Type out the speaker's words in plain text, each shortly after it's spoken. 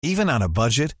Even on a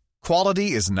budget,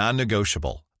 quality is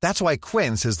non-negotiable. That's why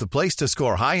Quince is the place to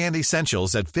score high-end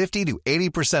essentials at 50 to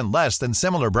 80% less than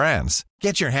similar brands.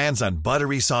 Get your hands on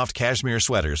buttery soft cashmere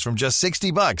sweaters from just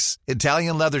 $60,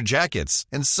 Italian leather jackets,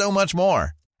 and so much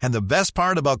more. And the best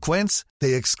part about Quince,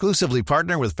 they exclusively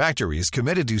partner with factories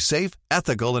committed to safe,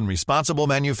 ethical, and responsible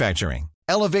manufacturing.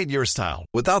 Elevate your style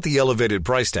without the elevated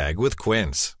price tag with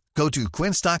Quince. Go to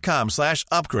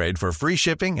quince.com/upgrade for free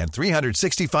shipping and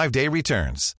 365-day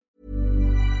returns.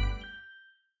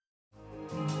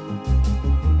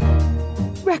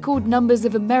 Record numbers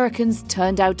of Americans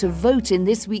turned out to vote in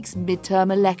this week's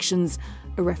midterm elections,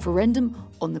 a referendum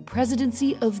on the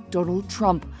presidency of Donald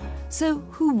Trump. So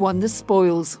who won the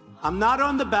spoils? I'm not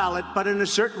on the ballot, but in a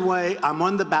certain way, I'm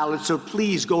on the ballot, so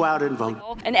please go out and vote.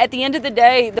 And at the end of the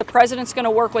day, the president's going to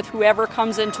work with whoever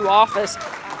comes into office.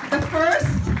 The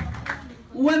first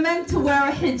women to wear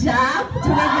a hijab.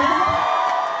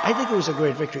 I think it was a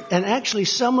great victory. And actually,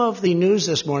 some of the news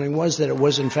this morning was that it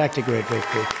was, in fact, a great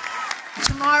victory.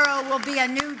 Tomorrow will be a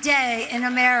new day in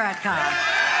America.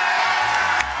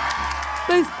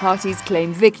 Both parties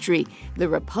claim victory. The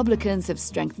Republicans have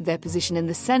strengthened their position in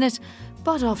the Senate,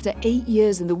 but after 8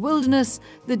 years in the wilderness,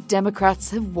 the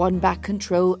Democrats have won back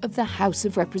control of the House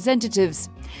of Representatives.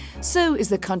 So is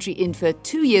the country in for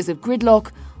 2 years of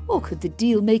gridlock, or could the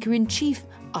deal-maker-in-chief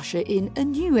usher in a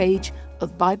new age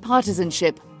of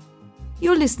bipartisanship?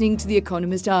 You're listening to The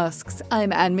Economist Asks.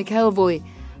 I'm Anne McElvoy,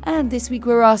 and this week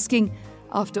we're asking,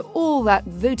 after all that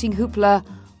voting hoopla,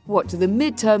 what do the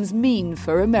midterms mean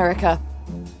for America?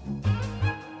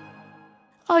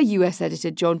 Our US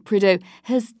editor, John Prideaux,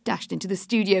 has dashed into the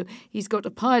studio. He's got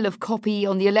a pile of copy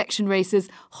on the election races,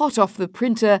 hot off the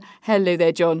printer. Hello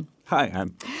there, John. Hi,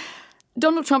 Anne.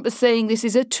 Donald Trump is saying this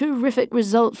is a terrific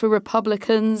result for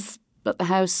Republicans, but the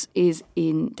House is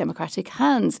in Democratic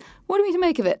hands. What are we to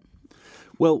make of it?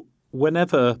 Well,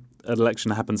 whenever an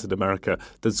election happens in America,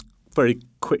 there's very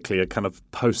quickly a kind of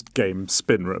post-game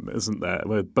spin room, isn't there,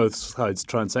 where both sides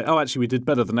try and say, oh, actually, we did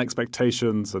better than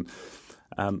expectations. And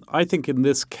I think in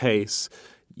this case,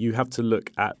 you have to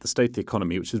look at the state of the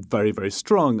economy, which is very, very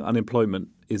strong. Unemployment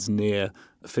is near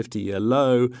a 50-year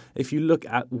low. If you look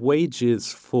at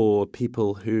wages for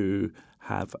people who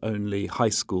have only high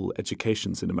school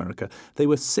educations in America, they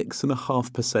were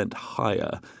 6.5%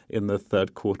 higher in the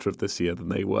third quarter of this year than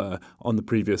they were on the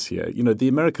previous year. You know, the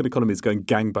American economy is going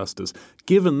gangbusters.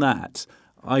 Given that,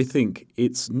 I think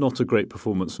it's not a great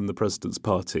performance from the president's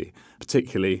party,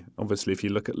 particularly, obviously, if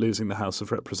you look at losing the House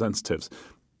of Representatives.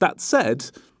 That said,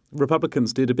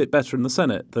 Republicans did a bit better in the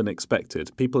Senate than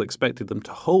expected. People expected them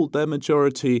to hold their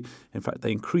majority. In fact,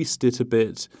 they increased it a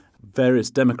bit. Various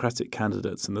Democratic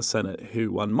candidates in the Senate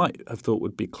who one might have thought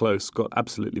would be close got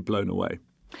absolutely blown away.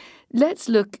 Let's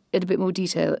look at a bit more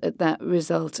detail at that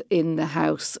result in the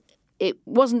House. It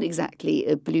wasn't exactly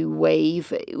a blue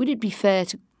wave. Would it be fair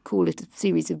to call it a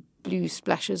series of blue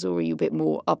splashes, or are you a bit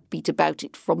more upbeat about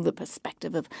it from the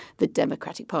perspective of the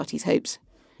Democratic Party's hopes?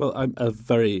 Well, I'm a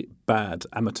very bad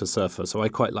amateur surfer, so I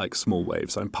quite like small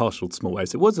waves. I'm partial to small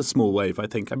waves. It was a small wave, I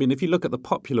think. I mean, if you look at the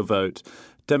popular vote,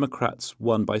 Democrats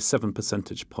won by 7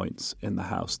 percentage points in the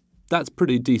House. That's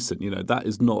pretty decent. You know, that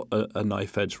is not a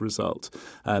knife-edge result.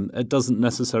 It doesn't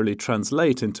necessarily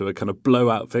translate into a kind of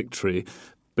blowout victory,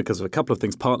 because of a couple of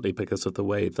things, partly because of the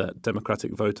way that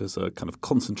Democratic voters are kind of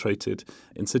concentrated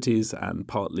in cities, and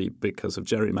partly because of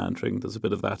gerrymandering. There's a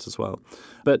bit of that as well.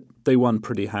 But they won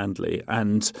pretty handily.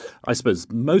 And I suppose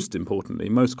most importantly,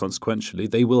 most consequentially,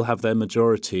 they will have their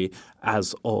majority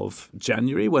as of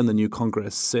January when the new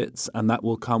Congress sits, and that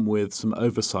will come with some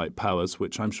oversight powers,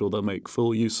 which I'm sure they'll make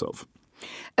full use of.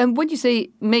 And when you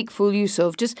say make full use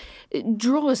of, just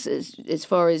draw us as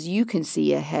far as you can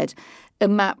see ahead a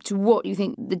map to what you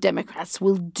think the Democrats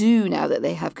will do now that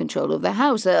they have control of the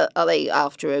House. Are they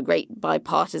after a great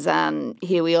bipartisan,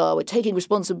 here we are, we're taking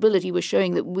responsibility, we're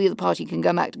showing that we, the party, can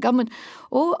go back to government?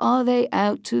 Or are they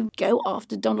out to go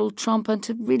after Donald Trump and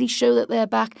to really show that they're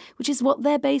back, which is what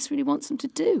their base really wants them to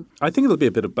do? I think it'll be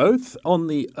a bit of both. On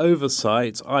the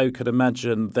oversight, I could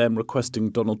imagine them requesting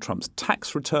Donald Trump's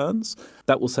tax returns.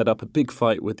 That will set up a big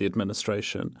fight with the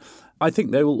administration. I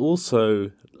think they will also,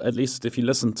 at least if you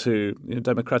listen to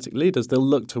Democratic leaders, they'll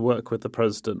look to work with the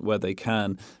president where they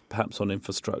can, perhaps on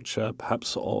infrastructure,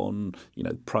 perhaps on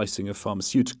pricing of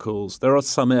pharmaceuticals. There are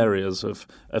some areas of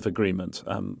agreement.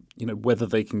 Whether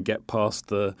they can get past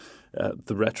the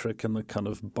rhetoric and the kind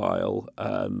of bile,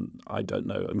 I don't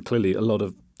know. And clearly a lot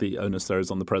of the onus there is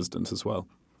on the president as well.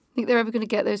 Think they're ever going to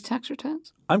get those tax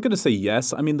returns? I'm going to say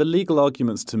yes. I mean, the legal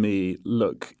arguments to me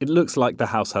it looks like the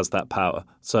House has that power.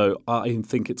 So I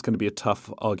think it's going to be a tough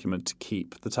argument to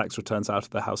keep the tax returns out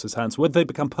of the House's hands. Whether they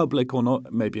become public or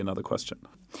not may be another question.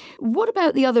 What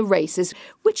about the other races?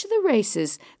 Which are the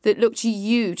races that look to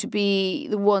you to be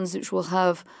the ones which will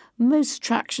have most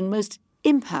traction, most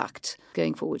impact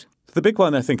going forward? The big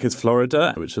one, I think, is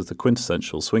Florida, which is the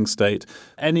quintessential swing state.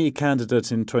 Any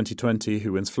candidate in 2020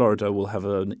 who wins Florida will have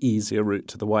an easier route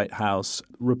to the White House.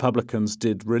 Republicans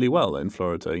did really well in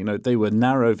Florida. You know, they were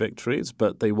narrow victories,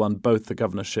 but they won both the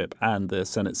governorship and the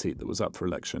Senate seat that was up for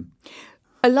election.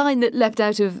 A line that leapt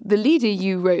out of the leader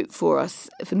you wrote for us,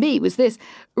 for me, was this: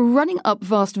 running up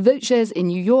vast vote shares in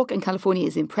New York and California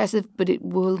is impressive, but it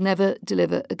will never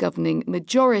deliver a governing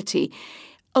majority.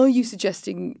 Are you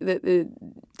suggesting that the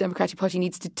Democratic Party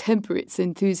needs to temper its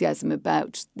enthusiasm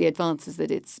about the advances that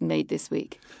it's made this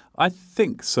week? I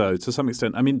think so, to some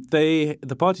extent. I mean,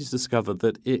 the party's discovered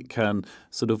that it can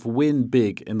sort of win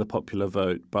big in the popular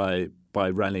vote by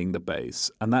rallying the base,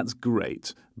 and that's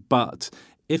great. But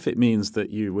if it means that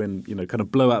you win, kind of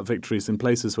blowout victories in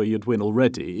places where you'd win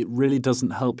already, it really doesn't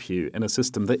help you in a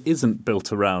system that isn't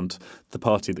built around the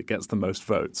party that gets the most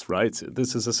votes, right?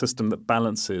 This is a system that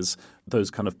balances those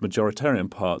kind of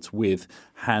majoritarian parts with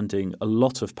handing a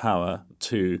lot of power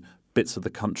to bits of the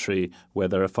country where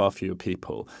there are far fewer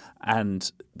people. And,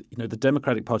 the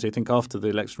Democratic Party, I think, after the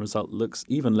election result, looks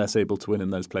even less able to win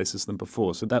in those places than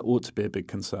before. So that ought to be a big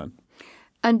concern.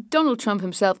 And Donald Trump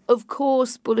himself, of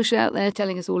course, bullish out there,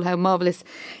 telling us all how marvellous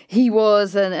he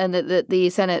was and that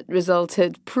the Senate result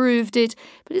had proved it.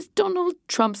 But is Donald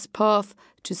Trump's path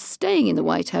to staying in the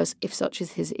White House, if such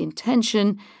is his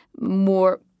intention,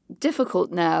 more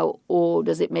difficult now, or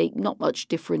does it make not much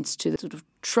difference to the sort of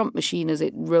Trump machine as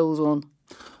it rolls on?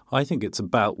 I think it's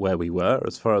about where we were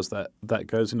as far as that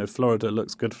goes. Florida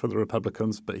looks good for the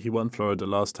Republicans, but he won Florida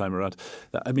last time around.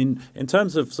 I mean, in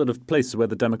terms of sort of places where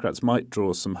the Democrats might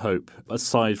draw some hope,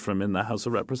 aside from in the House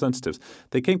of Representatives,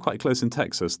 they came quite close in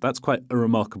Texas. That's quite a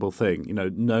remarkable thing.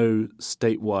 No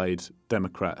statewide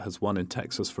Democrat has won in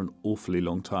Texas for an awfully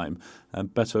long time. And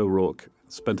Beto O'Rourke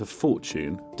spent a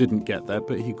fortune, didn't get there,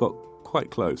 but he got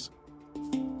quite close.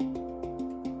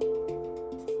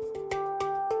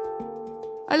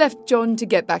 I left John to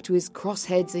get back to his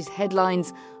crossheads, his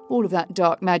headlines, all of that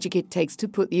dark magic it takes to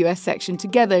put the US section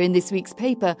together in this week's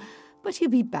paper, but he'll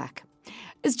be back.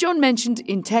 As John mentioned,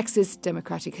 in Texas,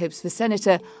 Democratic hopes for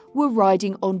Senator were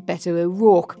riding on Beto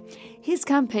O'Rourke. His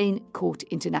campaign caught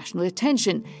international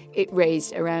attention. It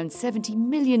raised around $70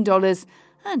 million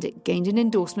and it gained an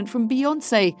endorsement from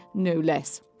Beyoncé, no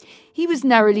less. He was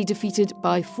narrowly defeated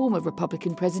by former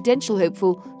Republican presidential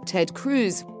hopeful Ted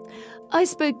Cruz. I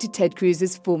spoke to Ted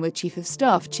Cruz's former Chief of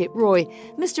Staff, Chip Roy.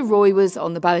 Mr. Roy was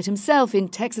on the ballot himself in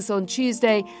Texas on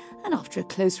Tuesday, and after a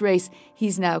close race,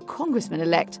 he's now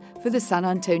Congressman-elect for the San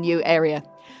Antonio area.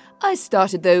 I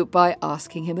started, though, by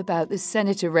asking him about the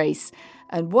senator race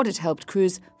and what had helped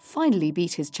Cruz finally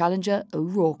beat his challenger,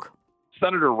 O'Rourke.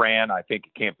 Senator ran, I think,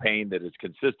 a campaign that is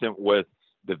consistent with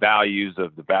the values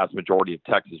of the vast majority of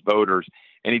Texas voters,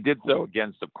 and he did so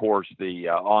against, of course, the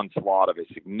onslaught of a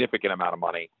significant amount of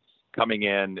money coming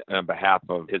in on behalf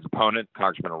of his opponent,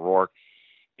 Congressman O'Rourke.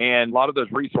 And a lot of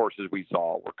those resources we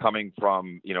saw were coming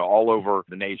from, all over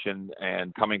the nation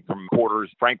and coming from quarters,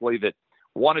 frankly, that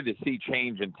wanted to see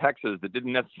change in Texas that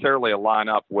didn't necessarily align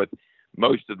up with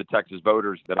most of the Texas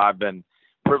voters that I've been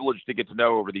privileged to get to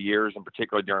know over the years, and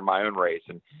particularly during my own race.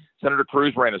 And Senator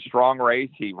Cruz ran a strong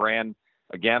race. He ran,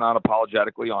 again,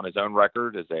 unapologetically on his own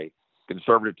record as a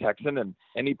conservative Texan,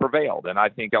 and he prevailed. And I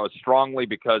think that was strongly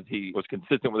because he was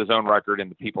consistent with his own record,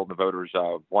 and the people and the voters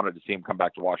wanted to see him come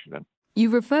back to Washington. You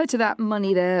refer to that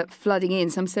money there flooding in,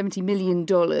 some $70 million,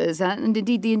 and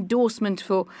indeed the endorsement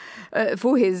for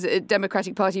his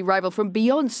Democratic Party rival from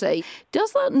Beyoncé.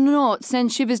 Does that not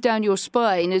send shivers down your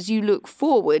spine as you look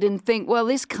forward and think, well,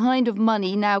 this kind of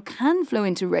money now can flow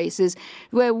into races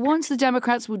where once the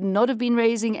Democrats would not have been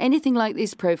raising anything like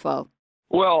this profile?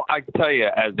 Well, I can tell you,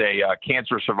 as a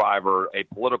cancer survivor, a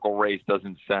political race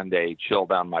doesn't send a chill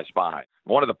down my spine.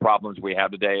 One of the problems we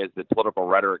have today is that political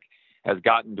rhetoric has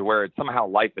gotten to where it's somehow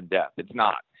life and death. It's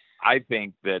not. I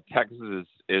think that Texas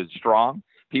is strong.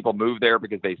 People move there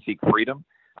because they seek freedom.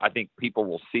 I think people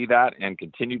will see that and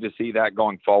continue to see that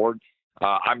going forward.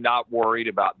 I'm not worried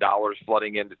about dollars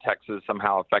flooding into Texas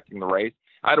somehow affecting the race.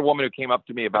 I had a woman who came up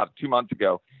to me about 2 months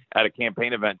ago at a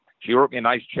campaign event. She wrote me a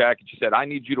nice check and she said, I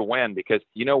need you to win because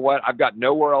you know what? I've got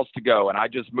nowhere else to go. And I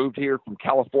just moved here from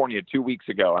California 2 weeks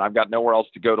ago and I've got nowhere else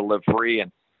to go to live free.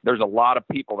 And There's a lot of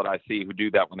people that I see who do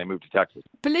that when they move to Texas.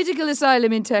 Political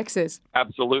asylum in Texas.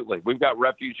 Absolutely. We've got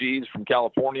refugees from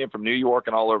California, from New York,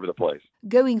 and all over the place.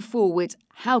 Going forward,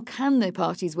 how can the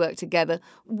parties work together?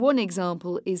 One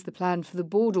example is the plan for the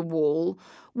border wall.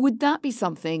 Would that be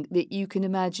something that you can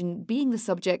imagine being the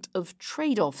subject of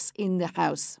trade-offs in the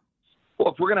House?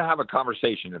 Well, if we're going to have a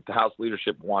conversation, if the House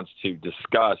leadership wants to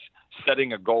discuss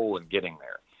setting a goal and getting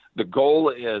there, the goal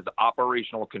is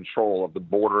operational control of the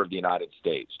border of the United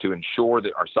States to ensure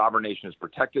that our sovereign nation is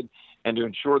protected and to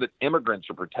ensure that immigrants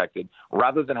are protected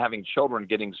rather than having children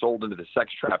getting sold into the sex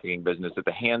trafficking business at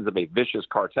the hands of a vicious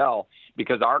cartel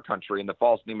because our country, in the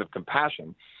false name of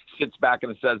compassion, sits back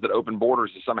and says that open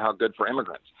borders is somehow good for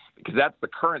immigrants because that's the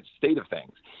current state of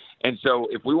things. And so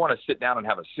if we want to sit down and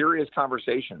have a serious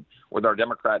conversation with our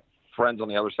Democrat friends on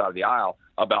the other side of the aisle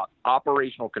about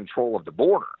operational control of the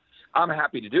border, I'm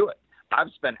happy to do it.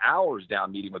 I've spent hours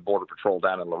down meeting with Border Patrol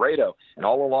down in Laredo and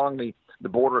all along the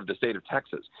border of the state of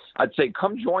Texas. I'd say,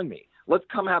 come join me. Let's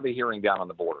come have a hearing down on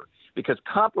the border because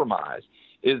compromise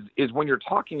is when you're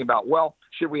talking about, well,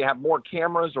 should we have more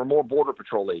cameras or more Border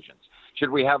Patrol agents? Should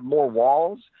we have more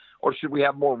walls or should we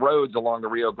have more roads along the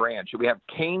Rio Grande? Should we have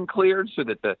cane cleared so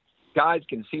that the guys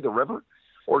can see the river?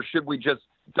 Or should we just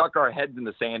duck our heads in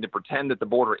the sand and pretend that the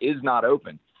border is not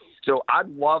open? So I'd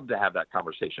love to have that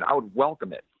conversation. I would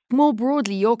welcome it. More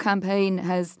broadly, your campaign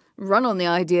has run on the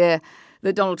idea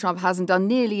that Donald Trump hasn't done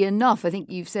nearly enough. I think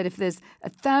you've said if there's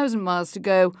 1,000 miles to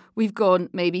go, we've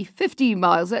gone maybe 50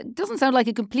 miles. That doesn't sound like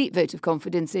a complete vote of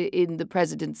confidence in the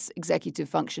president's executive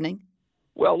functioning.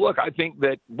 Well, look, I think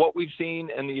that what we've seen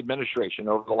in the administration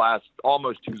over the last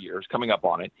almost 2 years, coming up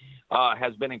on it,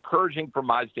 has been encouraging from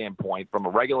my standpoint, from a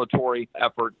regulatory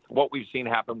effort. What we've seen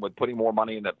happen with putting more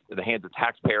money in the hands of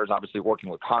taxpayers, obviously working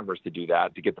with Congress to do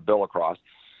that, to get the bill across,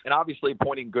 and obviously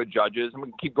appointing good judges. And we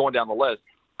can keep going down the list.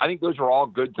 I think those are all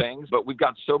good things, but we've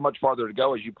got so much farther to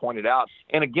go, as you pointed out.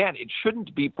 And again, it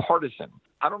shouldn't be partisan.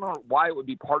 I don't know why it would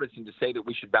be partisan to say that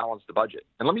we should balance the budget.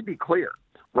 And let me be clear.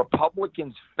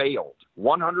 Republicans failed,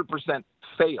 100%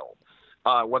 failed,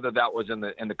 whether that was in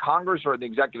the Congress or the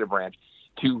executive branch,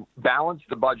 to balance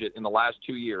the budget in the last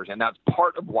 2 years. And that's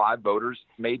part of why voters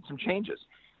made some changes.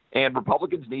 And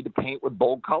Republicans need to paint with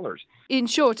bold colors. In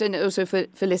short, and also for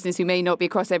listeners who may not be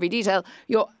across every detail,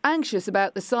 you're anxious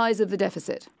about the size of the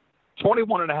deficit.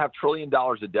 $21.5 trillion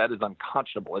of debt is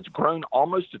unconscionable. It's grown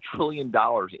almost $1 trillion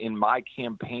in my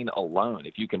campaign alone,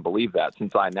 if you can believe that,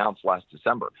 since I announced last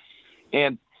December.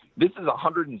 And this is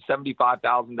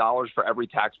 $175,000 for every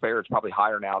taxpayer. It's probably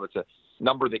higher now. That's a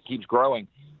number that keeps growing.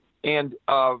 And,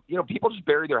 people just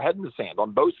bury their head in the sand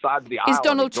on both sides of the aisle. Is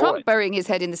Donald Trump burying his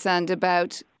head in the sand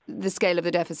about the scale of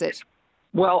the deficit?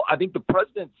 Well, I think the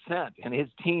president and his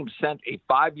team sent a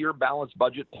 5-year balanced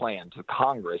budget plan to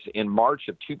Congress in March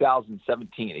of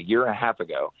 2017, a year and a half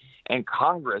ago. And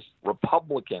Congress,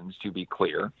 Republicans, to be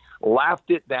clear,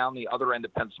 laughed it down the other end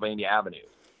of Pennsylvania Avenue.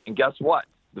 And guess what?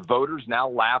 The voters now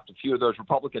laughed a few of those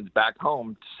Republicans back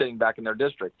home, sitting back in their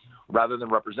district, rather than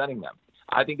representing them.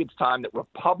 I think it's time that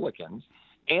Republicans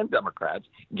and Democrats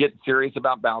get serious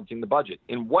about balancing the budget.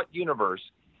 In what universe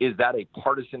is that a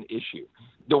partisan issue?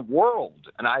 The world,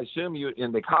 and I assume you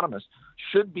in The Economist,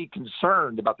 should be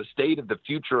concerned about the state of the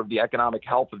future of the economic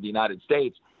health of the United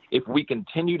States if we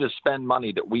continue to spend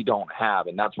money that we don't have,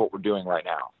 and that's what we're doing right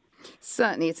now.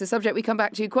 Certainly, it's a subject we come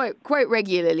back to quite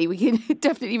regularly. We can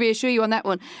definitely reassure you on that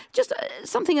one. Just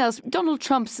something else, Donald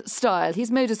Trump's style,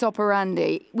 his modus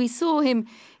operandi. We saw him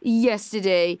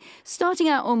yesterday starting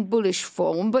out on bullish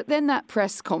form, but then that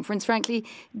press conference, frankly,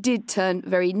 did turn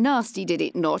very nasty, did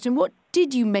it not? And what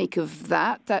did you make of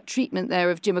that treatment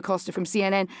there of Jim Acosta from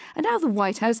CNN, and now the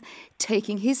White House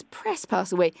taking his press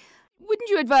pass away? Wouldn't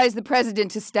you advise the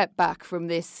president to step back from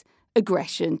this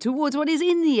aggression towards what is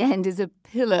in the end is a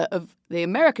pillar of the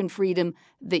American freedom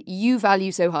that you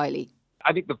value so highly?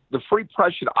 I think the free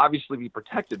press should obviously be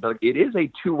protected, but it is a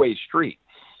two-way street.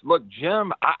 Look,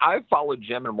 Jim, I've followed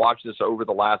Jim and watched this over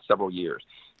the last several years.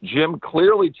 Jim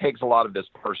clearly takes a lot of this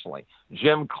personally.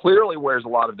 Jim clearly wears a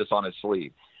lot of this on his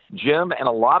sleeve. Jim and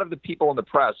a lot of the people in the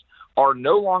press are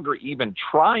no longer even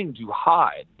trying to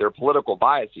hide their political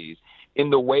biases in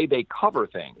the way they cover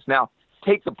things. Now,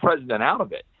 take the president out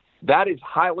of it. That is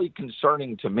highly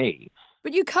concerning to me.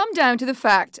 But you come down to the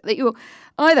fact that you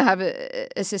either have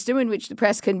a system in which the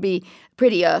press can be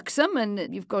pretty irksome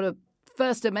and you've got to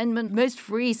First Amendment, most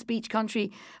free speech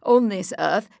country on this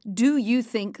earth. Do you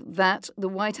think that the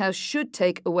White House should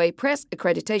take away press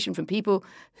accreditation from people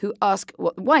who ask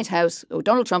what the White House or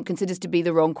Donald Trump considers to be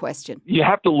the wrong question? You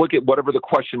have to look at whatever the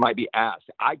question might be asked.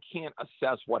 I can't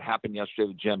assess what happened yesterday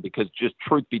with Jim because, just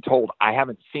truth be told, I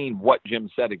haven't seen what Jim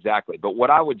said exactly. But what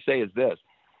I would say is this.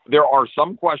 There are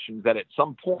some questions that at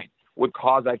some point would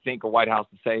cause, I think, a White House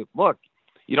to say, look,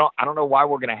 I don't know why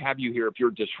we're going to have you here if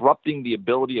you're disrupting the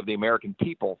ability of the American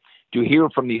people to hear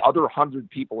from the other 100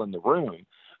 people in the room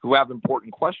who have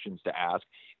important questions to ask,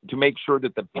 to make sure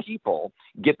that the people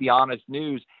get the honest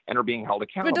news and are being held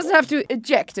accountable. But it doesn't have to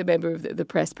eject a member of the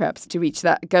press, perhaps, to reach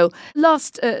that goal.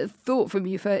 Last thought from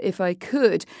you, if I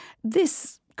could.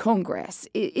 This Congress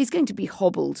is going to be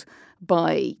hobbled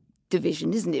by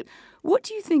division, isn't it? What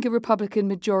do you think a Republican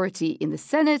majority in the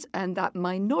Senate and that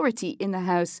minority in the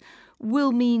House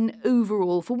will mean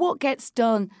overall for what gets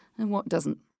done and what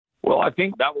doesn't? Well, I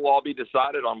think that will all be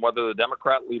decided on whether the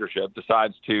Democrat leadership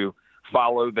decides to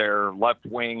follow their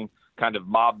left-wing kind of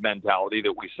mob mentality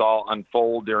that we saw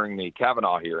unfold during the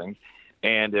Kavanaugh hearings.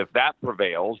 And if that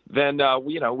prevails, then,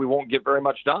 we won't get very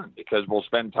much done because we'll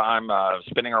spend time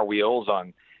spinning our wheels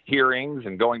on hearings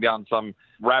and going down some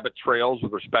rabbit trails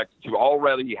with respect to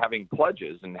already having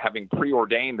pledges and having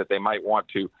preordained that they might want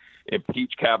to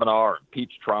impeach Kavanaugh or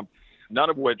impeach Trump, none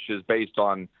of which is based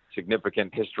on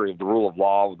significant history of the rule of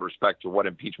law with respect to what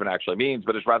impeachment actually means,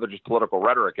 but it's rather just political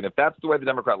rhetoric. And if that's the way the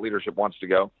Democrat leadership wants to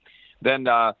go, then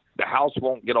the House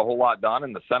won't get a whole lot done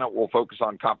and the Senate will focus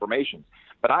on confirmations.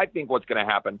 But I think what's going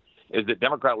to happen is that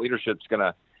Democrat leadership's going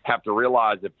to have to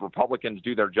realize if Republicans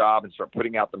do their job and start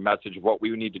putting out the message of what we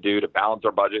need to do to balance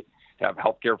our budget, to have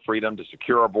healthcare freedom, to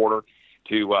secure our border,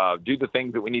 to do the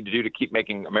things that we need to do to keep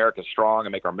making America strong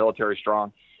and make our military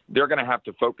strong, they're going to have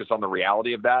to focus on the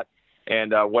reality of that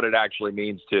and what it actually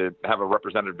means to have a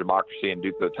representative democracy and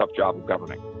do the tough job of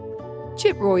governing.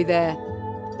 Chip Roy there.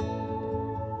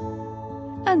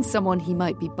 And someone he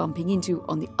might be bumping into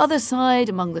on the other side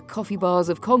among the coffee bars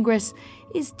of Congress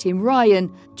is Tim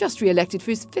Ryan, just re-elected for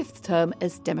his 5th term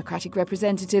as Democratic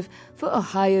representative for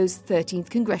Ohio's 13th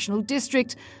congressional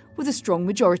district, with a strong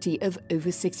majority of over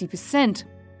 60%.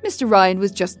 Mr. Ryan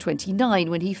was just 29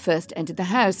 when he first entered the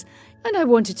House, and I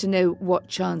wanted to know what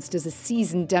chance does a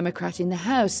seasoned Democrat in the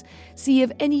House see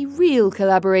of any real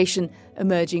collaboration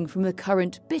emerging from the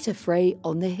current bitter fray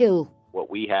on the Hill.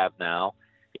 What we have now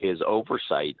is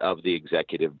oversight of the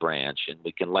executive branch, and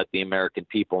we can let the American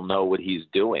people know what he's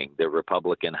doing. The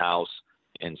Republican House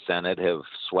and Senate have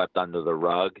swept under the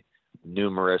rug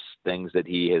numerous things that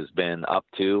he has been up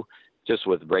to, just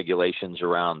with regulations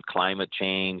around climate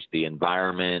change, the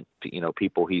environment,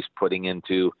 people he's putting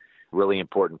into really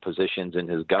important positions in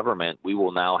his government. We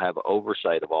will now have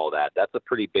oversight of all that. That's a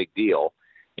pretty big deal.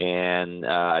 And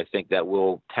I think that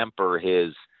will temper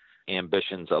his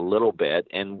ambitions a little bit.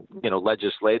 And,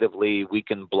 legislatively, we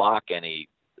can block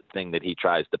anything that he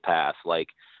tries to pass, like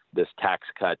this tax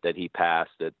cut that he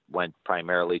passed that went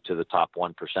primarily to the top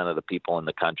 1% of the people in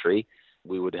the country.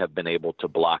 We would have been able to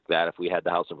block that if we had the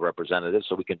House of Representatives,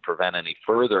 so we can prevent any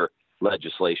further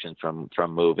legislation from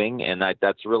moving. And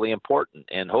that's really important.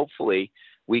 And hopefully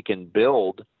we can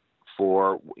build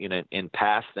for, and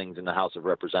pass things in the House of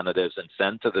Representatives and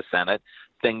send to the Senate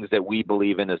things that we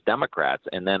believe in as Democrats,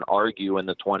 and then argue in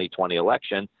the 2020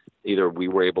 election, either we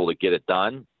were able to get it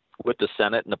done with the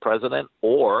Senate and the president,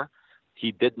 or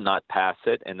he did not pass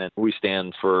it, and then we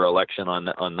stand for election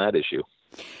on that issue.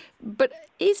 But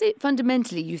is it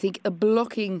fundamentally, you think, a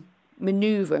blocking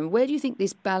manoeuvre? And where do you think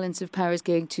this balance of power is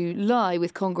going to lie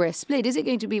with Congress split? Is it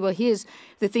going to be, well, here's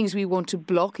the things we want to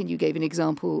block, and you gave an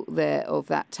example there of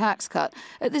that tax cut.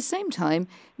 At the same time,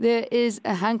 there is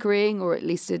a hankering, or at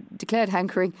least a declared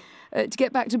hankering, to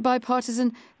get back to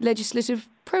bipartisan legislative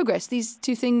progress. These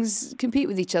two things compete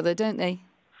with each other, don't they?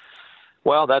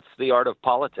 Well, that's the art of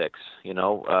politics,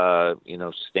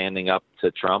 standing up to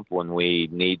Trump when we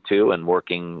need to and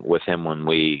working with him when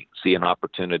we see an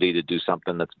opportunity to do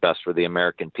something that's best for the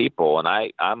American people. And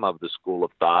I'm of the school of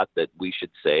thought that we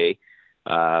should say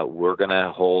we're going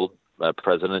to hold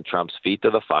President Trump's feet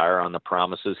to the fire on the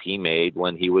promises he made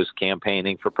when he was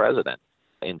campaigning for president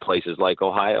in places like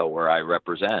Ohio, where I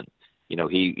represent.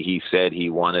 He said he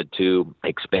wanted to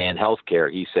expand health care.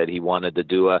 He said he wanted to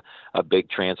do a big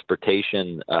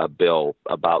transportation bill,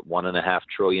 about $1.5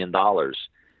 trillion.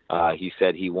 He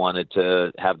said he wanted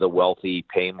to have the wealthy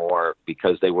pay more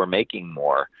because they were making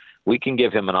more. We can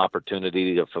give him an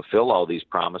opportunity to fulfill all these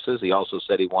promises. He also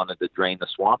said he wanted to drain the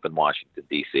swamp in Washington,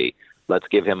 D.C. Let's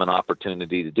give him an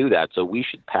opportunity to do that. So we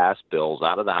should pass bills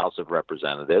out of the House of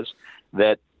Representatives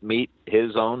that meet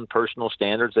his own personal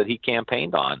standards that he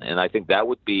campaigned on. And I think that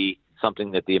would be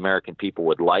something that the American people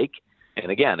would like. And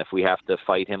again, if we have to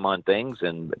fight him on things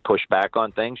and push back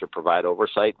on things or provide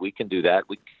oversight, we can do that.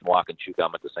 We can walk and chew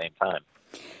gum at the same time.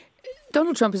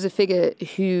 Donald Trump is a figure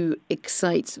who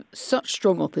excites such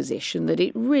strong opposition that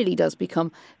it really does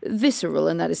become visceral,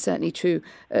 and that is certainly true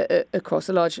across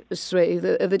a large swathe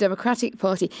of the Democratic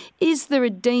Party. Is there a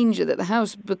danger that the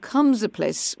House becomes a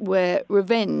place where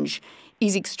revenge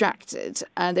is extracted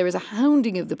and there is a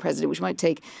hounding of the president, which might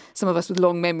take some of us with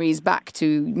long memories back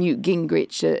to Newt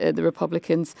Gingrich, the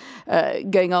Republicans,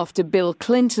 going after Bill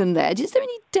Clinton there? Is there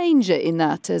any danger in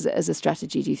that as a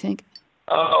strategy, do you think?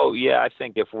 Oh, yeah, I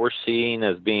think if we're seen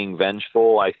as being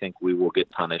vengeful, I think we will get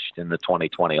punished in the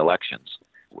 2020 elections.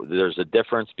 There's a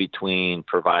difference between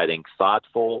providing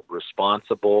thoughtful,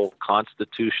 responsible,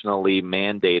 constitutionally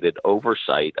mandated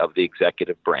oversight of the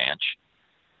executive branch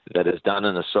that is done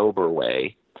in a sober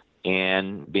way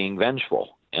and being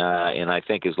vengeful. And I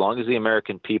think as long as the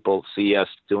American people see us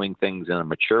doing things in a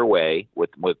mature way with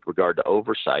regard to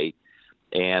oversight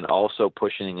and also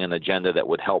pushing an agenda that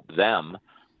would help them,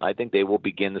 I think they will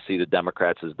begin to see the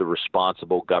Democrats as the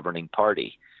responsible governing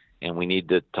party. And we need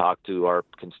to talk to our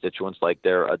constituents like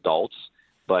they're adults.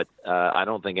 But I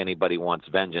don't think anybody wants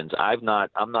vengeance. I'm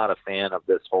not a fan of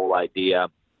this whole idea,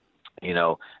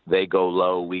 they go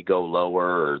low, we go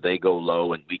lower, or they go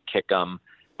low and we kick them.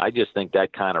 I just think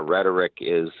that kind of rhetoric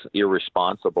is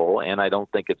irresponsible, and I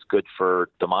don't think it's good for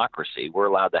democracy. We're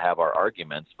allowed to have our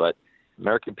arguments, but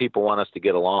American people want us to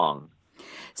get along.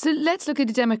 So let's look at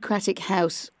the Democratic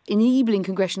House enabling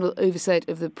congressional oversight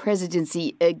of the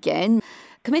presidency again.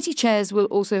 Committee chairs will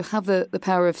also have the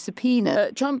power of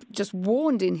subpoena. Trump just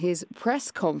warned in his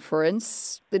press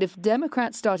conference that if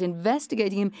Democrats start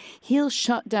investigating him, he'll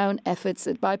shut down efforts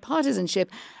at bipartisanship,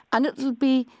 and it'll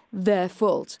be their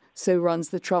fault. So runs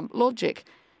the Trump logic.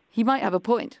 He might have a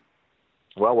point.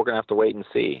 Well, we're going to have to wait and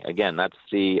see. Again, that's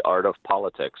the art of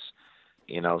politics.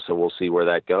 So we'll see where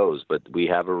that goes. But we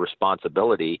have a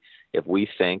responsibility if we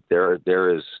think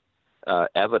there is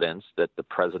evidence that the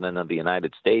president of the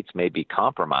United States may be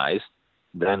compromised,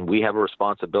 then we have a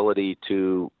responsibility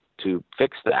to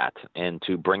fix that and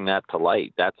to bring that to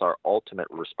light. That's our ultimate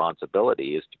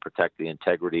responsibility, is to protect the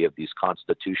integrity of these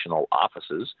constitutional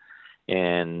offices.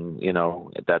 And,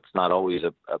 that's not always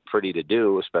a pretty to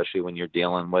do, especially when you're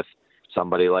dealing with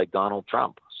somebody like Donald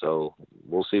Trump. So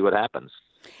we'll see what happens.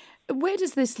 Where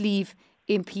does this leave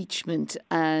impeachment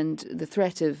and the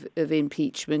threat of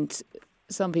impeachment?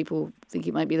 Some people think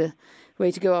it might be the way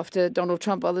to go after Donald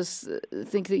Trump. Others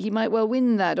think that he might well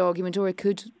win that argument, or it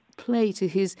could play to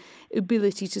his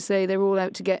ability to say they're all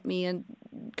out to get me and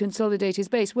consolidate his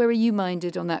base. Where are you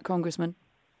minded on that, Congressman?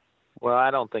 Well,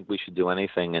 I don't think we should do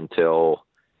anything until,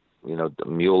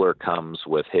 Mueller comes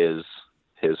with his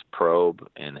probe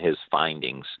and his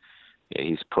findings.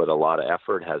 He's put a lot of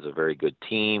effort, has a very good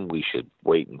team. We should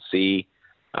wait and see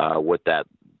what that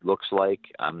looks like.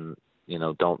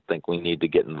 Don't think we need to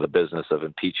get into the business of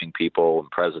impeaching people and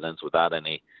presidents without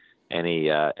any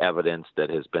evidence that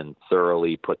has been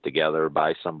thoroughly put together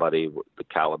by somebody with the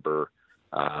caliber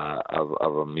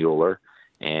of a Mueller.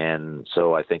 And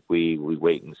so I think we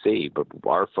wait and see. But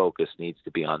our focus needs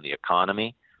to be on the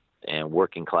economy and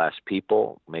working class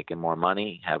people making more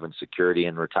money, having security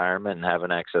in retirement, and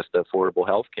having access to affordable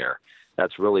health care.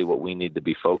 That's really what we need to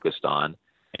be focused on.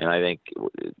 And I think,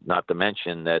 not to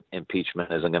mention that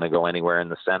impeachment isn't going to go anywhere in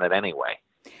the Senate anyway.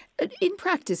 In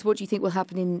practice, what do you think will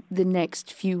happen in the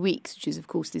next few weeks, which is, of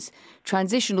course, this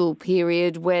transitional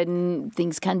period when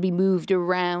things can be moved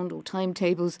around or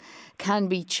timetables can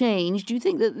be changed? Do you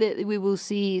think that we will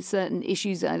see certain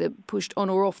issues either pushed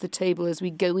on or off the table as we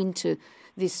go into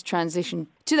this transition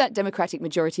to that Democratic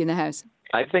majority in the House?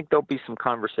 I think there'll be some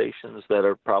conversations that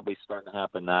are probably starting to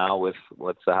happen now with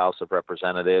the House of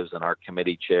Representatives and our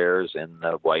committee chairs in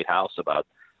the White House about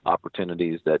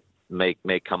opportunities that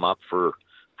may come up for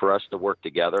us to work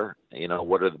together.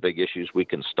 What are the big issues we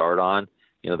can start on?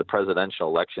 The presidential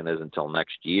election isn't until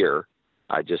next year.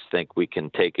 I just think we can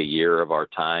take a year of our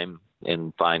time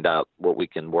and find out what we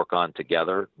can work on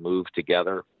together, move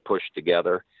together, push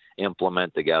together,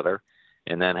 implement together,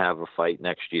 and then have a fight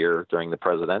next year during the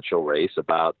presidential race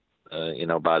about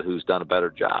who's done a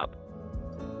better job.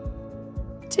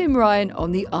 Tim Ryan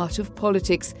on the art of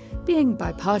politics, being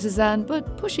bipartisan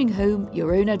but pushing home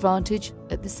your own advantage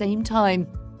at the same time.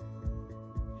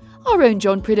 Our own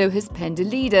John Prideaux has penned a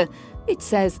leader. It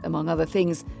says, among other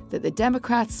things, that the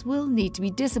Democrats will need to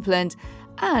be disciplined,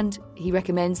 and he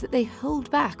recommends that they hold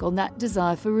back on that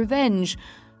desire for revenge.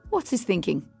 What's his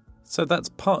thinking? So that's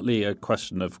partly a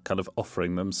question of kind of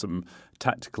offering them some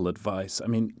tactical advice. I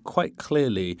mean, quite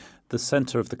clearly, the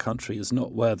centre of the country is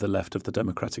not where the left of the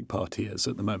Democratic Party is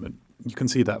at the moment. You can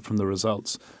see that from the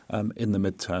results in the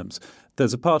midterms.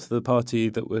 There's a part of the party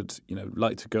that would,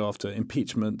 like to go after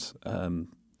impeachment,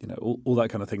 all that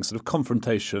kind of thing, sort of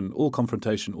confrontation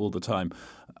all the time.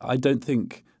 I don't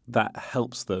think that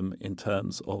helps them in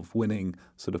terms of winning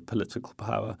sort of political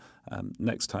power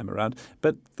next time around.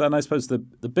 But then I suppose the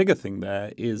bigger thing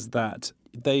there is that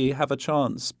they have a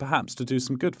chance perhaps to do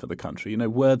some good for the country.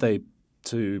 Were they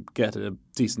to get a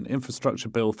decent infrastructure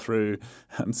bill through,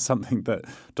 something that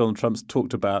Donald Trump's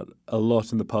talked about a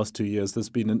lot in the past 2 years. There's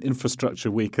been an infrastructure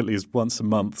week at least once a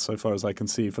month, so far as I can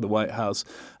see, for the White House.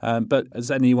 But as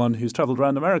anyone who's travelled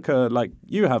around America like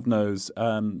you have knows,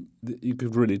 you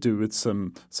could really do with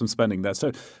some spending there.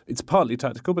 So it's partly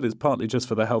tactical, but it's partly just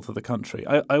for the health of the country.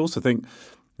 I also think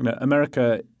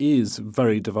America is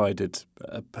very divided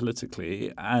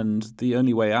politically, and the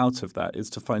only way out of that is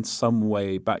to find some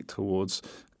way back towards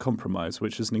compromise,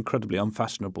 which is an incredibly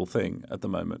unfashionable thing at the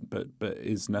moment, but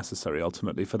is necessary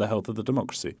ultimately for the health of the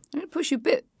democracy. I'm going to push you a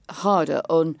bit harder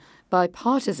on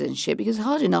bipartisanship, because it's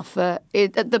hard enough at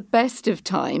the best of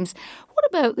times. What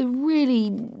about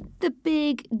the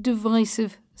big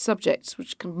divisive subjects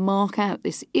which can mark out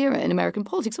this era in American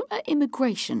politics? What about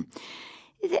immigration?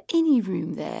 Is there any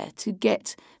room there to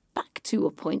get back to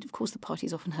a point? Of course, the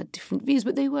parties often had different views,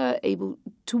 but they were able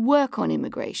to work on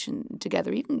immigration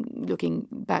together, even looking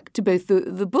back to both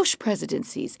the Bush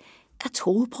presidencies. At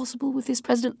all possible with this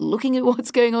president looking at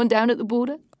what's going on down at the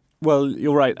border? Well,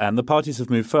 you're right, Anne. The parties have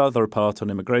moved further apart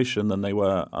on immigration than they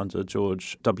were under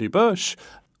George W. Bush.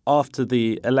 After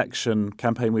the election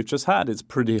campaign we've just had, it's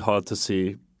pretty hard to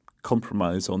see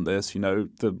compromise on this.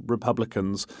 The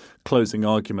Republicans' closing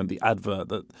argument, the advert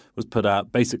that was put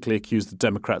out, basically accused the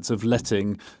Democrats of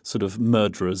letting sort of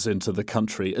murderers into the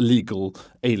country, illegal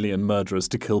alien murderers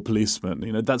to kill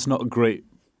policemen. That's not a great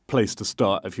place to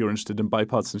start if you're interested in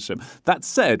bipartisanship. That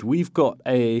said, we've got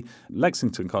a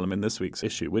Lexington column in this week's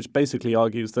issue which basically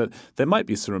argues that there might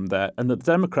be some room there and that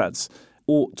the Democrats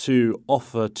ought to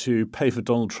offer to pay for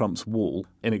Donald Trump's wall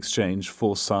in exchange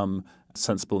for some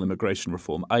sensible immigration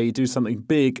reform, i.e. do something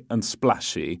big and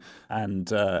splashy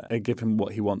and give him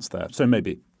what he wants there. So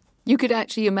maybe. You could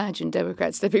actually imagine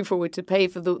Democrats stepping forward to pay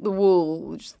for the wall,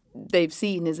 which they've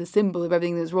seen as a symbol of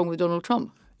everything that's wrong with Donald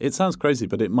Trump. It sounds crazy,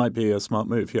 but it might be a smart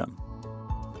move, yeah.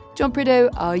 John Prideaux,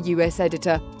 our US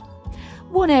editor.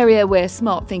 One area where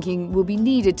smart thinking will be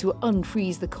needed to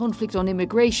unfreeze the conflict on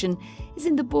immigration is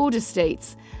in the border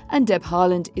states. And Deb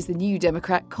Haaland is the new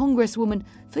Democrat congresswoman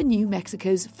for New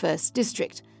Mexico's 1st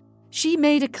District. She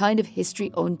made a kind of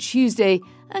history on Tuesday,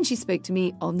 and she spoke to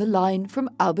me on the line from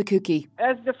Albuquerque.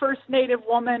 As the first Native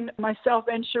woman, myself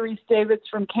and Sharice Davids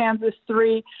from Kansas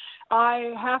 3,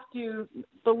 I have to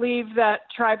believe that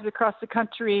tribes across the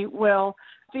country will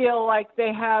feel like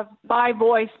they have my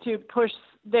voice to push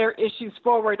their issues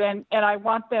forward, and I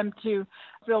want them to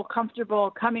feel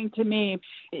comfortable coming to me.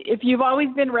 If you've always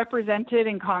been represented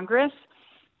in Congress,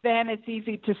 then it's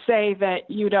easy to say that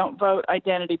you don't vote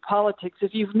identity politics.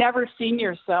 If you've never seen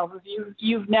yourself, if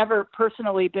you've never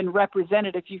personally been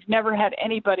represented, if you've never had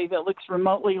anybody that looks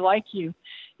remotely like you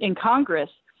in Congress,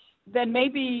 then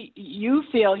maybe you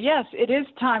feel, yes, it is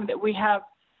time that we have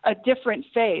a different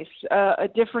face, a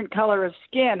different color of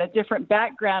skin, a different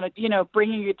background,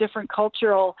 bringing a different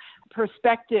cultural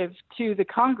perspective to the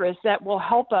Congress that will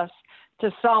help us to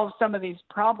solve some of these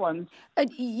problems.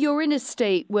 You're in a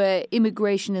state where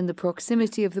immigration and the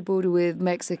proximity of the border with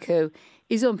Mexico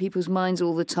is on people's minds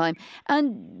all the time.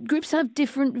 And groups have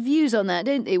different views on that,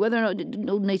 don't they? Whether or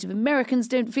not Native Americans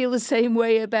don't feel the same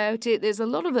way about it. There's a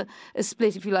lot of a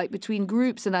split, if you like, between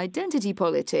groups and identity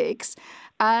politics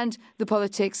and the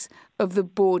politics of the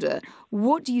border.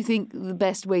 What do you think the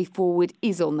best way forward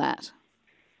is on that?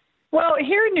 Well,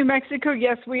 here in New Mexico,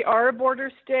 yes, we are a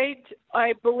border state.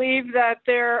 I believe that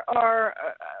there are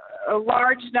a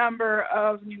large number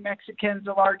of New Mexicans,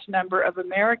 a large number of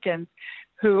Americans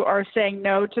who are saying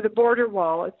no to the border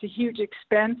wall. It's a huge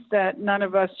expense that none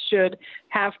of us should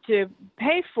have to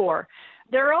pay for.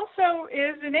 There also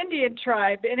is an Indian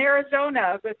tribe in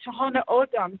Arizona, the Tohono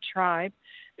O'odham tribe,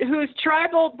 whose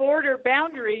tribal border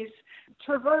boundaries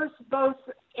traverse both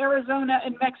Arizona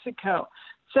and Mexico.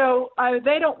 So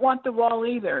they don't want the wall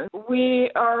either.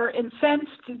 We are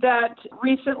incensed that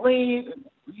recently,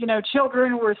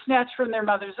 children were snatched from their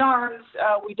mother's arms.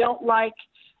 We don't like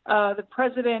the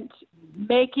president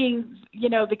making,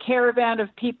 the caravan of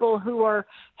people who are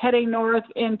heading north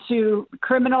into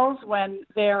criminals when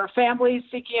they are families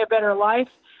seeking a better life.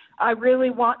 I really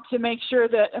want to make sure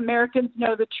that Americans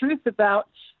know the truth about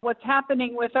what's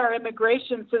happening with our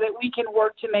immigration so that we can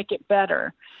work to make it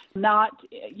better, not,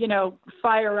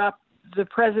 fire up the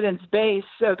president's base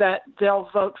so that they'll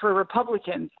vote for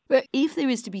Republicans. But if there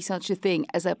is to be such a thing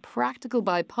as a practical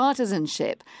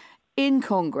bipartisanship in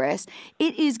Congress,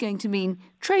 it is going to mean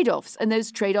trade-offs. And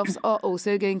those trade-offs are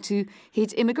also going to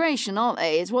hit immigration, aren't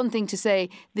they? It's one thing to say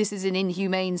this is an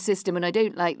inhumane system and I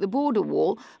don't like the border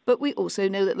wall, but we also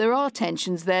know that there are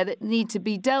tensions there that need to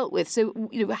be dealt with. So,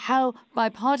 how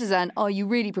bipartisan are you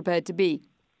really prepared to be?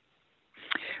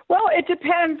 Well, it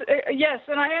depends. Yes,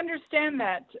 and I understand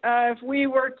that. If we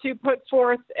were to put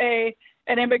forth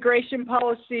an immigration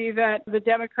policy that the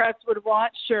Democrats would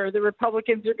want, sure, the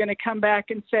Republicans are going to come back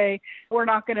and say, we're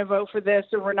not going to vote for this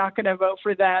or we're not going to vote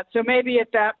for that. So maybe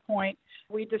at that point,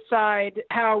 we decide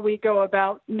how we go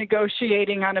about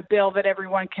negotiating on a bill that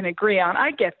everyone can agree on.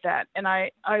 I get that. And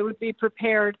I would be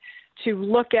prepared to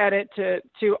look at it,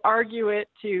 to argue it,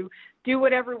 to do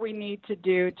whatever we need to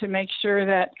do to make sure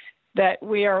that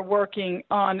we are working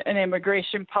on an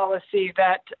immigration policy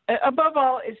that, above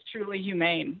all, is truly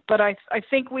humane. But I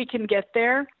think we can get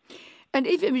there. And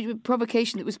if a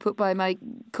provocation that was put by my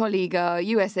colleague,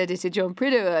 US editor John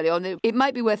Prideaux earlier on, it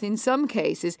might be worth in some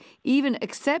cases even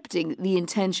accepting the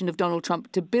intention of Donald Trump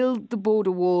to build the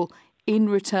border wall in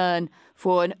return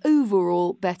for an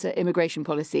overall better immigration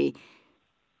policy.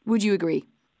 Would you agree?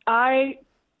 I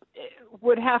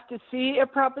would have to see a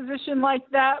proposition like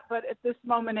that, but at this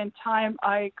moment in time,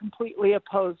 I completely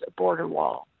oppose a border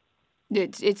wall.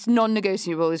 It's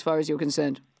non-negotiable as far as you're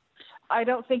concerned. I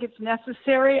don't think it's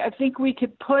necessary. I think we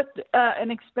could put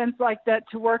an expense like that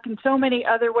to work in so many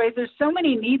other ways. There's so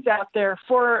many needs out there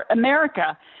for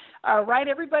America, right?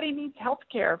 Everybody needs health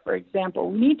care, for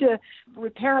example. We need to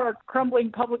repair our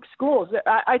crumbling public schools.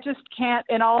 I just can't,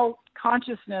 in all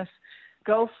consciousness,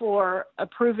 go for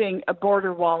approving a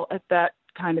border wall at that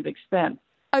kind of expense.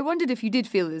 I wondered if you did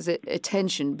feel there's a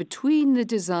tension between the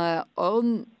desire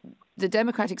on the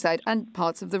Democratic side and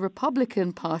parts of the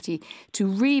Republican Party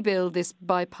to rebuild this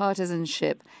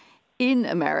bipartisanship in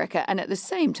America, and at the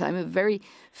same time a very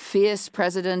fierce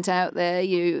president out there,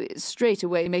 you straight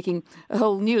away making a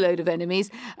whole new load of enemies,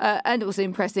 and also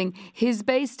impressing his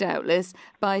base doubtless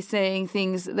by saying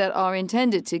things that are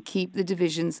intended to keep the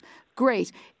divisions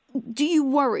great. Do you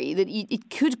worry that it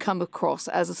could come across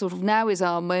as a sort of now is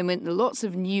our moment, lots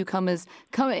of newcomers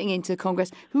coming into Congress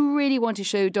who really want to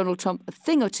show Donald Trump a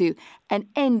thing or two and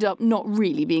end up not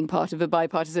really being part of a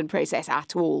bipartisan process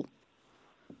at all?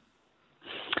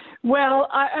 Well,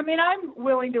 I mean, I'm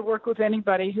willing to work with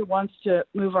anybody who wants to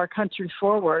move our country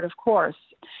forward, of course.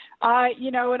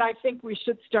 And I think we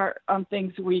should start on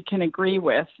things we can agree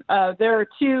with. There are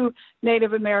two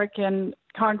Native American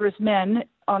congressmen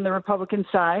on the Republican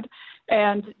side,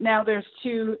 and now there's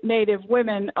two Native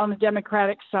women on the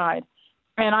Democratic side.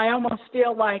 And I almost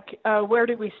feel like where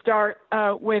do we start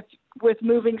with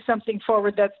moving something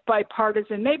forward that's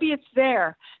bipartisan? Maybe it's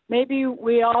there. Maybe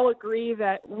we all agree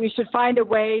that we should find a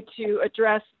way to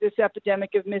address this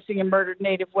epidemic of missing and murdered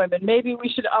Native women. Maybe we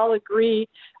should all agree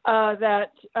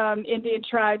that Indian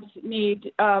tribes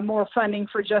need more funding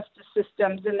for justice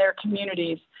systems in their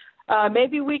communities.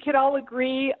 Maybe we could all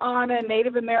agree on a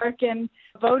Native American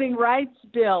voting rights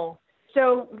bill.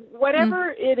 So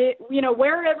whatever it is,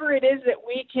 wherever it is that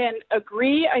we can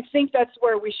agree, I think that's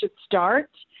where we should start.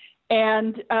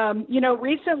 And,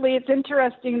 recently it's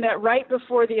interesting that right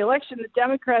before the election, the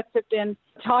Democrats have been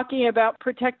talking about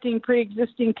protecting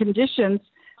pre-existing conditions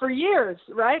for years,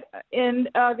 right, in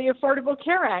the Affordable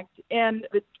Care Act. And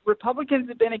the Republicans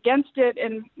have been against it.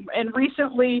 And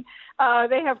recently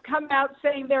they have come out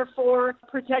saying they're for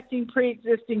protecting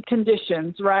pre-existing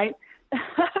conditions, right?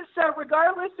 So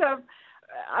regardless of,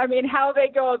 how they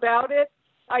go about it,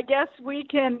 I guess we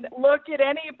can look at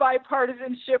any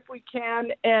bipartisanship we can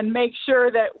and make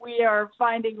sure that we are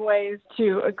finding ways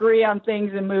to agree on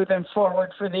things and move them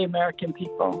forward for the American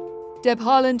people. Deb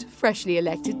Haaland, freshly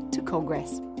elected to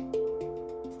Congress.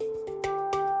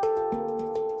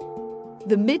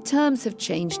 The midterms have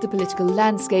changed the political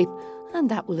landscape, and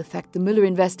that will affect the Mueller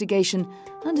investigation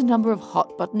and a number of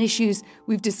hot-button issues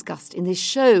we've discussed in this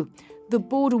show. The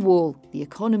border wall, the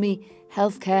economy,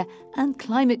 healthcare and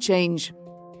climate change.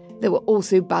 There were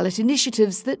also ballot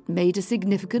initiatives that made a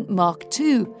significant mark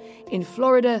too. In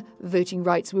Florida, voting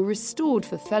rights were restored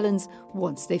for felons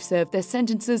once they've served their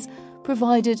sentences,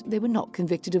 provided they were not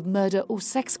convicted of murder or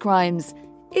sex crimes.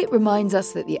 It reminds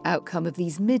us that the outcome of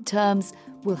these midterms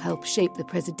will help shape the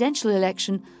presidential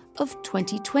election of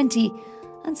 2020,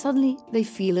 and suddenly they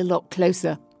feel a lot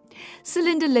closer.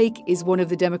 Celinda Lake is one of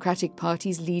the Democratic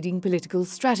Party's leading political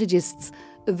strategists.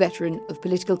 A veteran of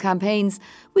political campaigns,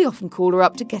 we often call her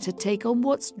up to get her take on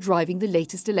what's driving the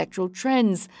latest electoral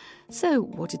trends. So,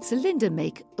 what did Celinda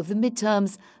make of the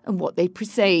midterms and what they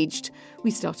presaged? We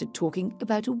started talking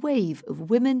about a wave of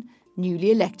women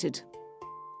newly elected.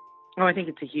 Oh, I think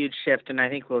it's a huge shift, and I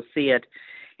think we'll see it.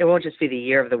 It won't just be the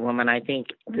year of the woman. I think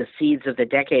the seeds of the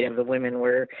decade of the women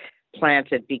were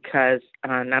planted because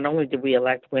not only did we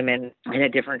elect women and a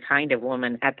different kind of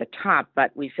woman at the top,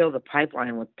 but we filled the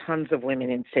pipeline with tons of women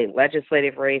in state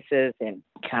legislative races and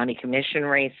county commission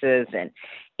races and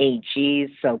AGs.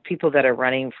 So people that are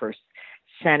running for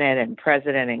Senate and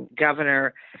president and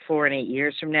governor 4 and 8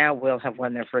 years from now will have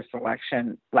won their first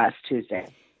election last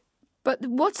Tuesday. But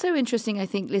what's so interesting, I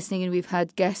think, listening, and we've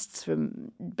had guests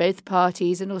from both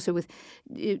parties and also with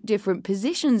different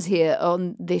positions here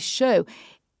on this show,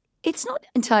 it's not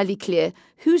entirely clear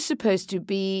who's supposed to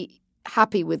be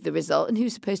happy with the result and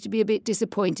who's supposed to be a bit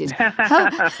disappointed.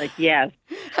 Yes.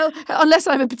 Unless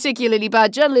I'm a particularly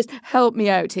bad journalist, help me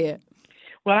out here.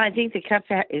 Well, I think the cup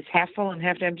is half full and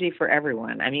half empty for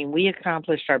everyone. I mean, we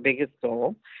accomplished our biggest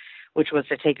goal, which was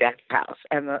to take back the House,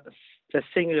 and the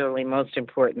singularly most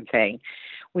important thing.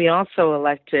 We also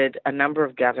elected a number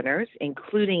of governors,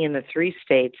 including in the 3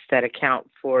 states that account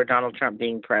for Donald Trump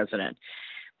being president.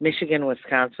 Michigan,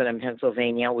 Wisconsin, and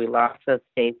Pennsylvania. We lost those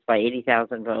states by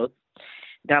 80,000 votes.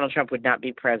 Donald Trump would not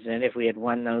be president if we had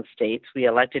won those states. We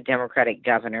elected Democratic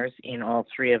governors in all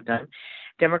 3 of them.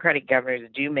 Democratic governors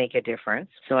do make a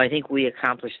difference, so I think we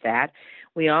accomplished that.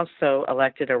 We also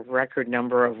elected a record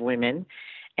number of women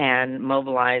and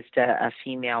mobilized a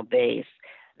female base.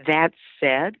 That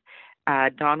said,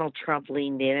 Donald Trump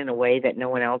leaned in a way that no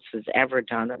one else has ever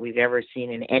done, that we've ever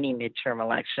seen in any midterm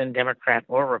election, Democrat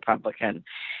or Republican.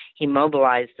 He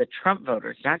mobilized the Trump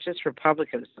voters, not just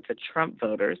Republicans, but the Trump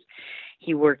voters.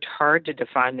 He worked hard to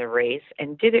define the race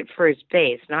and did it for his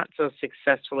base, not so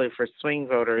successfully for swing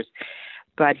voters,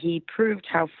 but he proved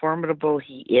how formidable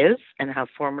he is and how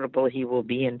formidable he will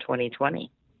be in 2020.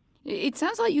 It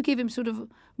sounds like you give him sort of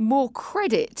more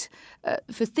credit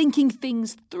for thinking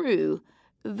things through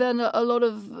than a lot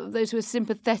of those who are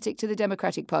sympathetic to the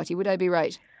Democratic Party. Would I be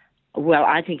right? Well,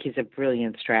 I think he's a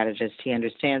brilliant strategist. He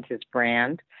understands his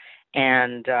brand,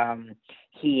 and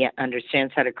he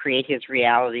understands how to create his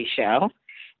reality show,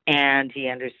 and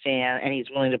he's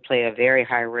willing to play a very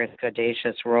high-risk,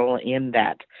 audacious role in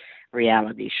that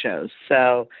reality show.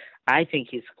 So I think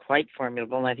he's quite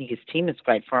formidable, and I think his team is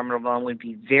quite formidable, and would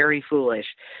be very foolish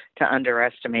to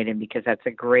underestimate him, because that's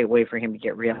a great way for him to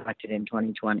get reelected in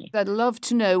 2020. I'd love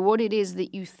to know what it is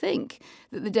that you think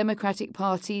that the Democratic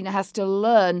Party has to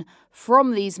learn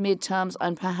from these midterms,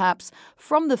 and perhaps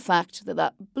from the fact that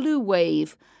that blue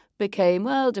wave became,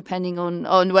 well, depending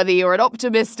on whether you're an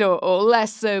optimist or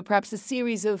less so, perhaps a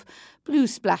series of blue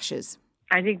splashes.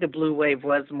 I think the blue wave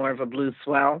was more of a blue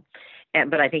swell,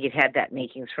 but I think it had that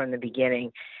makings from the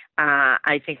beginning.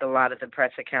 I think a lot of the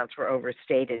press accounts were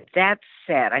overstated. That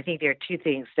said, I think there are 2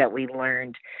 things that we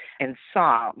learned and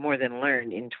saw more than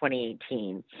learned in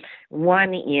 2018.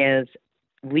 One is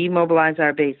we mobilize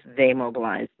our base, they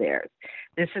mobilize theirs.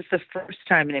 This is the first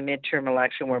time in a midterm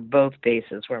election where both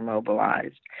bases were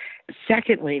mobilized.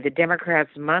 Secondly, the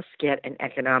Democrats must get an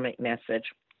economic message.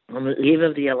 On the eve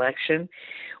of the election,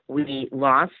 we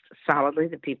lost solidly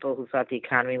the people who thought the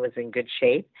economy was in good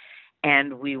shape,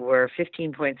 and we were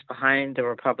 15 points behind the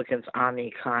Republicans on the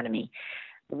economy.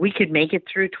 We could make it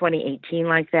through 2018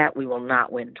 like that. We will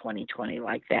not win 2020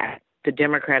 like that. The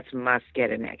Democrats must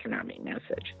get an economic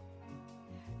message.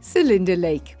 Celinda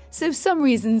Lake. So some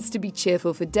reasons to be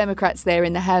cheerful for Democrats there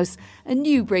in the House, and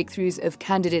new breakthroughs of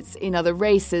candidates in other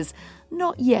races.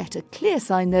 Not yet a clear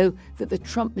sign, though, that the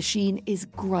Trump machine is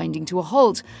grinding to a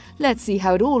halt. Let's see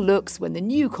how it all looks when the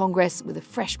new Congress, with a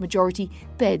fresh majority,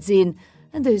 beds in,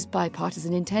 and those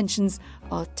bipartisan intentions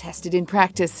are tested in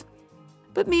practice.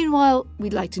 But meanwhile,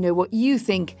 we'd like to know what you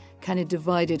think. Can a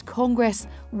divided Congress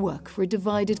work for a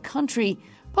divided country?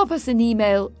 Pop us an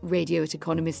email,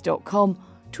 radio@economist.com.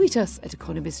 Tweet us at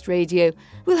Economist Radio.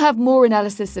 We'll have more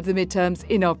analysis of the midterms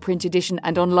in our print edition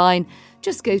and online.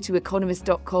 Just go to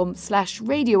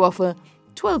economist.com/radio offer.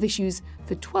 12 issues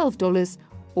for $12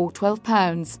 or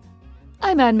 £12.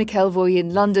 I'm Anne McElvoy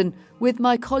in London with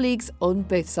my colleagues on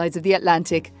both sides of the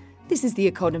Atlantic. This is The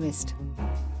Economist.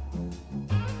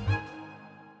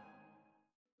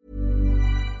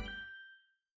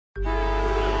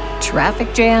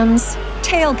 Traffic jams,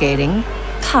 tailgating,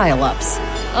 pile-ups.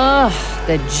 Ugh,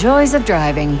 the joys of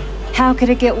driving. How could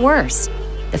it get worse?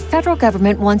 The federal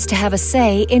government wants to have a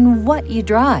say in what you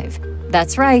drive.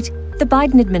 That's right. The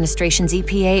Biden administration's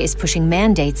EPA is pushing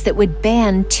mandates that would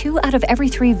ban 2 out of every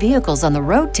 3 vehicles on the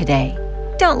road today.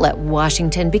 Don't let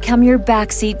Washington become your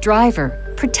backseat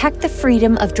driver. Protect the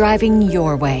freedom of driving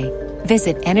your way.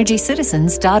 Visit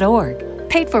EnergyCitizens.org.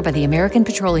 Paid for by the American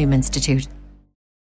Petroleum Institute.